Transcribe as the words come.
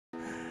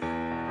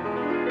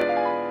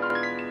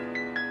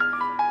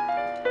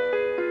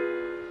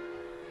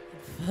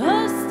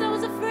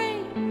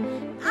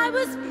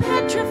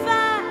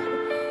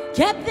petrified.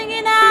 Kept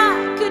thinking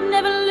I could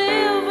never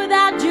live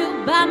without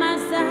you by my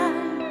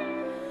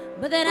side.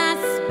 But then I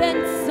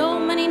spent so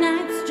many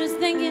nights just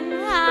thinking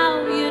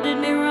how you did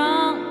me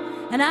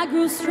wrong. And I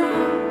grew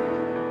strong,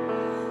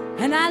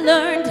 and I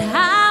learned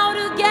how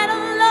to get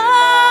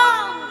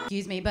along.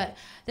 Excuse me, but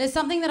there's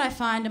something that I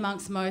find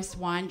amongst most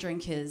wine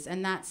drinkers,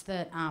 and that's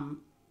that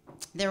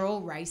they're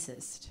all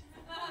racist.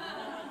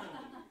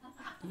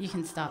 You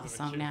can start the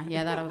song now.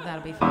 Yeah,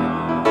 that'll be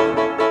fine.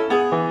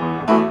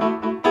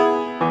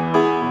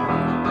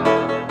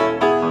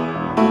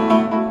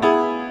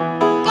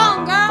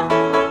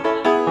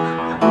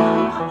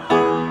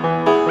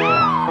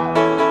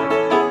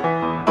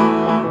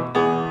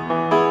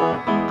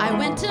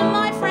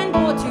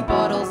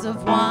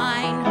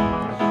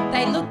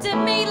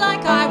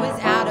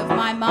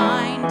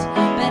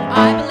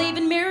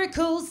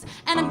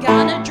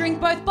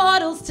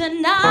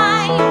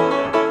 Tonight,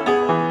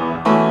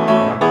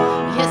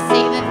 you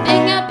see, the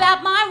thing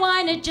about my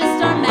wine, it just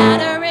don't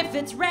matter if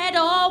it's red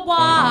or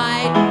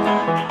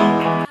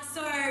white.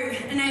 So,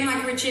 a name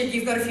like Richard,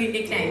 you've got a few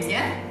nicknames,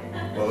 yeah?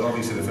 Well,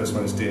 obviously the first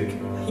one is Dick.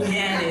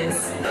 Yeah, it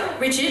is.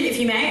 Richard, if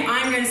you may,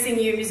 I'm going to sing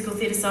you a musical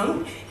theatre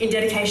song in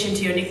dedication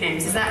to your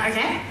nicknames. Is that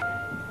okay?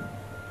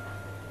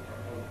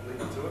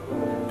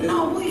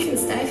 No, well, you can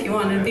stay if you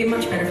want. It'd be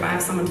much better if I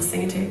have someone to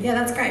sing it to. Yeah,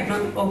 that's great.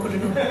 Not awkward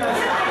at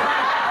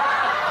all.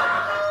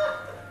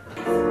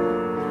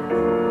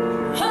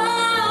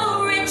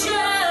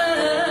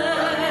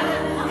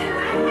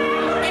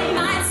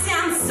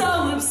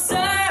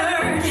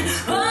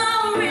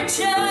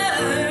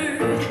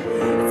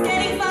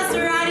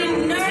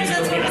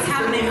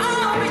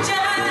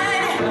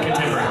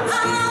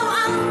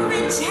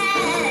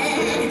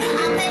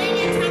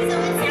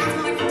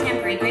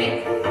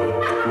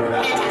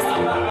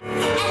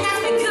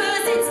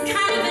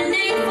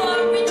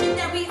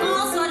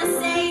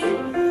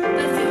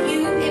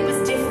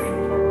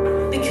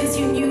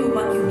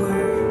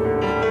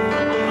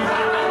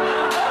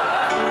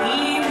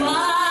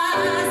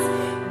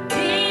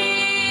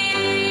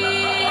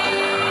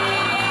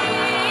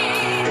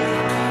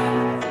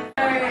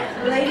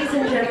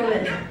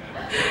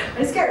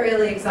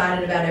 Really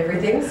excited about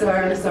everything, so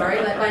I'm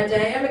sorry. Like my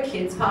day, I'm a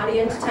kids party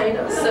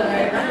entertainer, so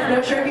I'm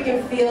not sure if you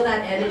can feel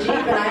that energy,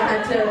 but I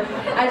had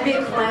to be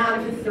a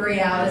clown for 3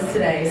 hours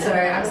today, so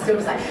I'm still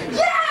just like,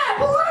 yeah,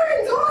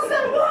 balloons,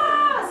 awesome,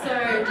 wow! So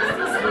just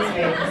excuse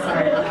me,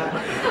 sorry about that.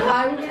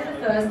 I'm gonna get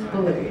the first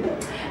balloon,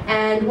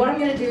 and what I'm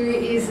gonna do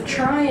is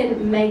try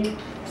and make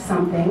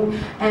something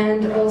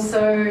and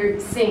also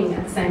sing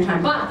at the same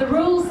time. But the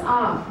rules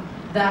are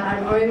that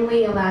I'm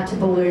only allowed to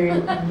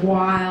balloon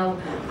while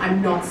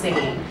I'm not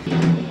singing.